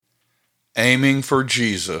Aiming for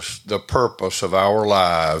Jesus, the purpose of our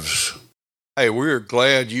lives. Hey, we're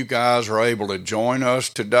glad you guys are able to join us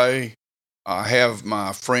today. I have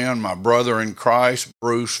my friend, my brother in Christ,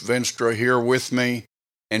 Bruce Venstra, here with me.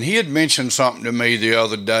 And he had mentioned something to me the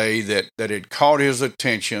other day that had caught his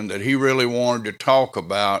attention, that he really wanted to talk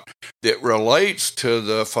about, that relates to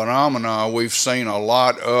the phenomena we've seen a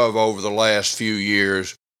lot of over the last few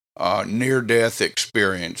years, near-death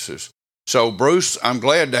experiences. So, Bruce, I'm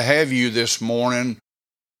glad to have you this morning,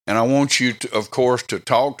 and I want you, of course, to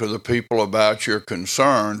talk to the people about your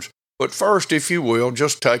concerns. But first, if you will,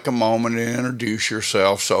 just take a moment and introduce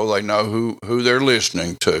yourself so they know who they're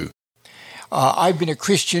listening to. I've been a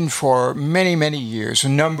Christian for many, many years, a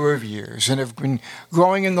number of years, and have been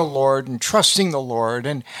growing in the Lord and trusting the Lord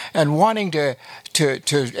and wanting to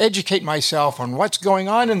educate myself on what's going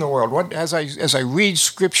on in the world. As I read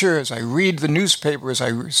Scripture, as I read the newspaper, as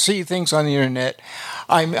I see things on the internet,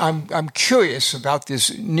 I'm curious about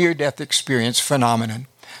this near-death experience phenomenon.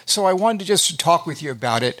 So I wanted just to talk with you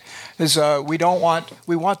about it, as we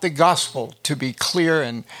want the gospel to be clear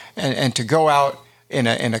and to go out in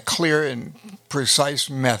a clear and precise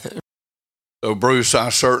method. So, Bruce, I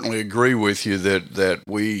certainly agree with you that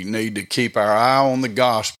we need to keep our eye on the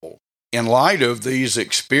gospel. In light of these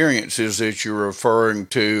experiences that you're referring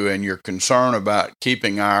to and your concern about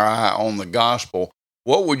keeping our eye on the gospel,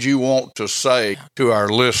 what would you want to say to our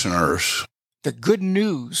listeners? The good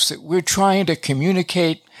news that we're trying to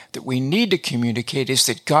communicate, that we need to communicate, is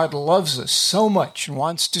that God loves us so much and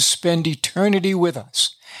wants to spend eternity with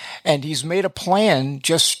us. And He's made a plan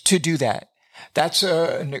just to do that. That's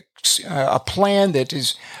a plan that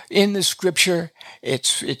is in the Scripture.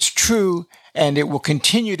 It's true, and it will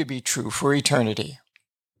continue to be true for eternity.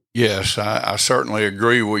 Yes, I certainly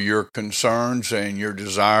agree with your concerns and your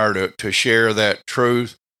desire to share that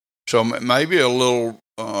truth. So maybe a little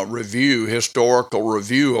historical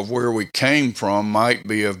review of where we came from might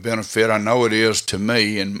be of benefit. I know it is to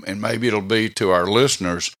me, and maybe it'll be to our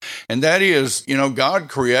listeners. And that is, God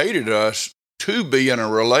created us to be in a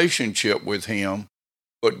relationship with Him,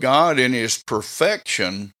 but God in His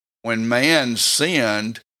perfection, when man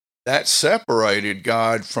sinned, that separated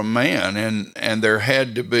God from man, and there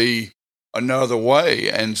had to be another way.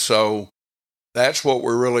 And so that's what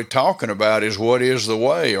we're really talking about, is what is the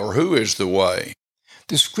way, or who is the way.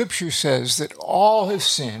 The Scripture says that all have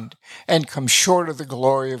sinned and come short of the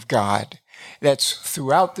glory of God. That's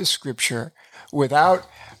throughout the Scripture. Without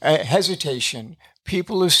hesitation,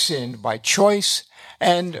 people have sinned by choice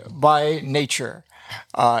and by nature.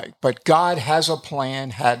 But God has a plan,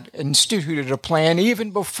 had instituted a plan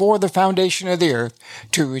even before the foundation of the earth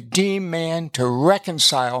to redeem man, to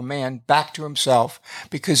reconcile man back to Himself,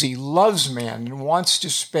 because He loves man and wants to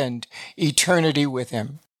spend eternity with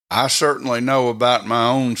him. I certainly know about my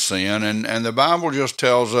own sin, and the Bible just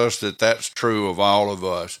tells us that that's true of all of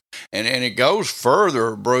us. And it goes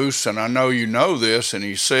further, Bruce, and I know you know this, and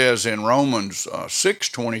he says in Romans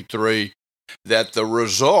 6:23 that the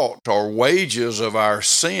result or wages of our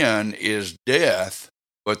sin is death,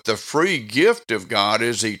 but the free gift of God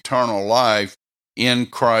is eternal life in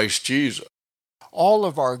Christ Jesus. All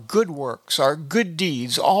of our good works, our good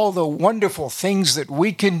deeds, all the wonderful things that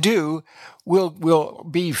we can do will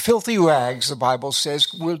be filthy rags, the Bible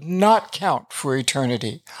says, will not count for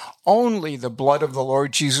eternity. Only the blood of the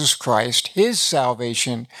Lord Jesus Christ, His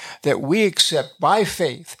salvation that we accept by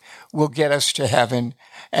faith, will get us to heaven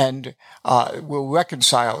and will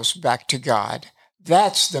reconcile us back to God.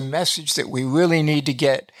 That's the message that we really need to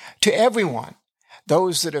get to everyone.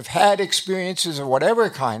 Those that have had experiences of whatever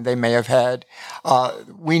kind they may have had,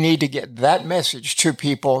 we need to get that message to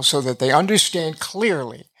people so that they understand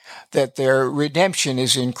clearly that their redemption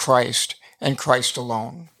is in Christ and Christ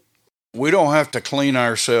alone. We don't have to clean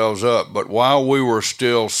ourselves up, but while we were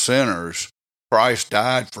still sinners, Christ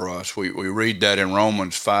died for us. We read that in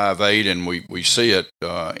Romans 5:8, and we see it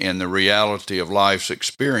in the reality of life's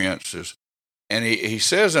experiences. And he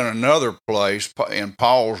says in another place, in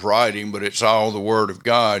Paul's writing, but it's all the Word of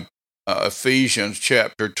God, Ephesians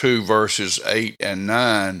chapter 2, verses 8 and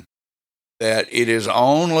 9, that it is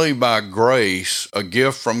only by grace, a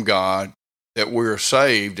gift from God, that we're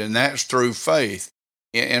saved, and that's through faith.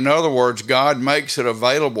 In other words, God makes it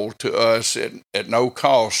available to us at no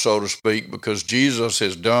cost, so to speak, because Jesus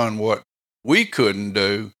has done what we couldn't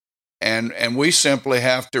do, and we simply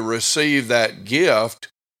have to receive that gift,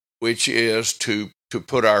 which is to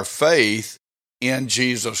put our faith in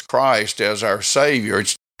Jesus Christ as our Savior.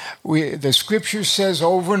 The scripture says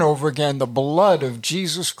over and over again, the blood of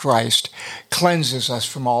Jesus Christ cleanses us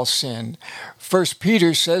from all sin. First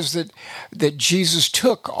Peter says that Jesus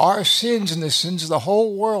took our sins and the sins of the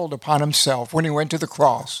whole world upon himself when he went to the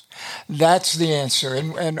cross. That's the answer.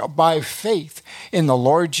 And by faith in the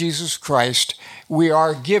Lord Jesus Christ, we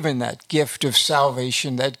are given that gift of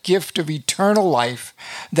salvation, that gift of eternal life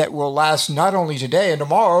that will last not only today and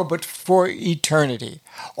tomorrow, but for eternity.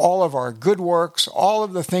 All of our good works, all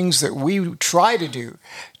of the things that we try to do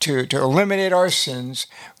to eliminate our sins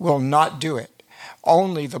will not do it.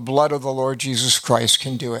 Only the blood of the Lord Jesus Christ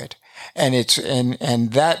can do it. And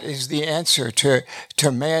that is the answer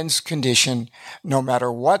to man's condition, no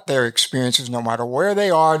matter what their experiences, no matter where they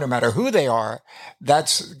are, no matter who they are.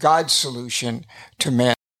 That's God's solution to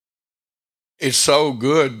man. It's so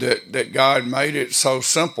good that God made it so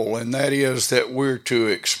simple, and that is that we're to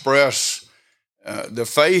express the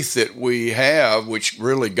faith that we have, which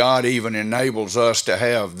really God even enables us to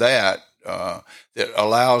have that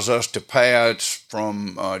allows us to pass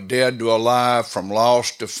from dead to alive, from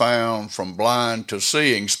lost to found, from blind to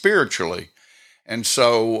seeing spiritually. And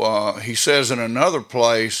so he says in another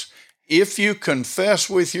place, if you confess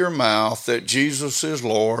with your mouth that Jesus is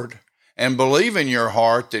Lord and believe in your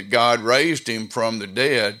heart that God raised him from the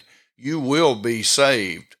dead, you will be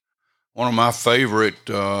saved. One of my favorite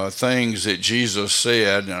things that Jesus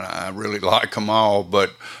said, and I really like them all,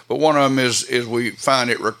 but one of them is we find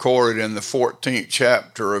it recorded in the 14th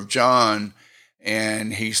chapter of John,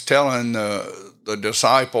 and he's telling the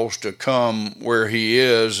disciples to come where he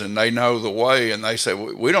is, and they know the way, and they say,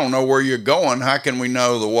 we don't know where you're going. How can we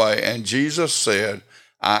know the way? And Jesus said,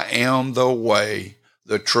 I am the way,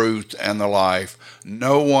 the truth, and the life.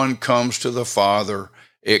 No one comes to the Father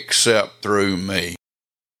except through me.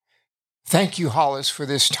 Thank you, Hollis, for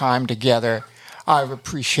this time together. I've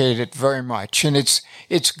appreciated it very much. And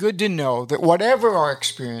it's good to know that whatever our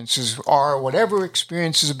experiences are, whatever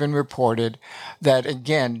experiences have been reported, that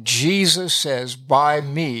again, Jesus says, by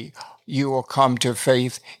me, you will come to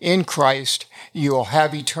faith in Christ. You will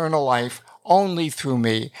have eternal life only through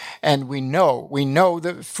me. And we know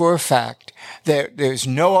that for a fact that there's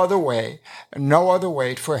no other way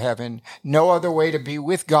for heaven, no other way to be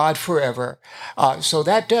with God forever. So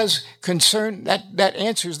that does concern, that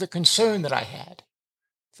answers the concern that I had.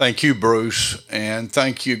 Thank you, Bruce, and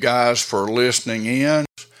thank you guys for listening in.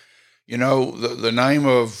 You know, the name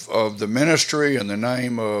of the ministry and the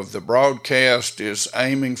name of the broadcast is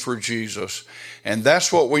Aiming for Jesus. And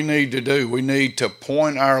that's what we need to do. We need to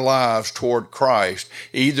point our lives toward Christ,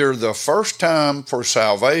 either the first time for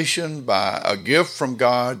salvation by a gift from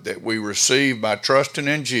God that we receive by trusting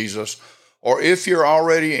in Jesus, or if you're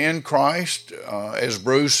already in Christ, as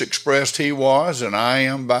Bruce expressed he was, and I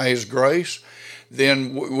am by his grace,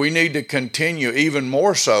 then we need to continue even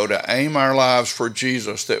more so to aim our lives for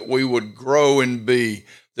Jesus, that we would grow and be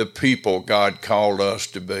the people God called us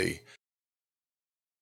to be.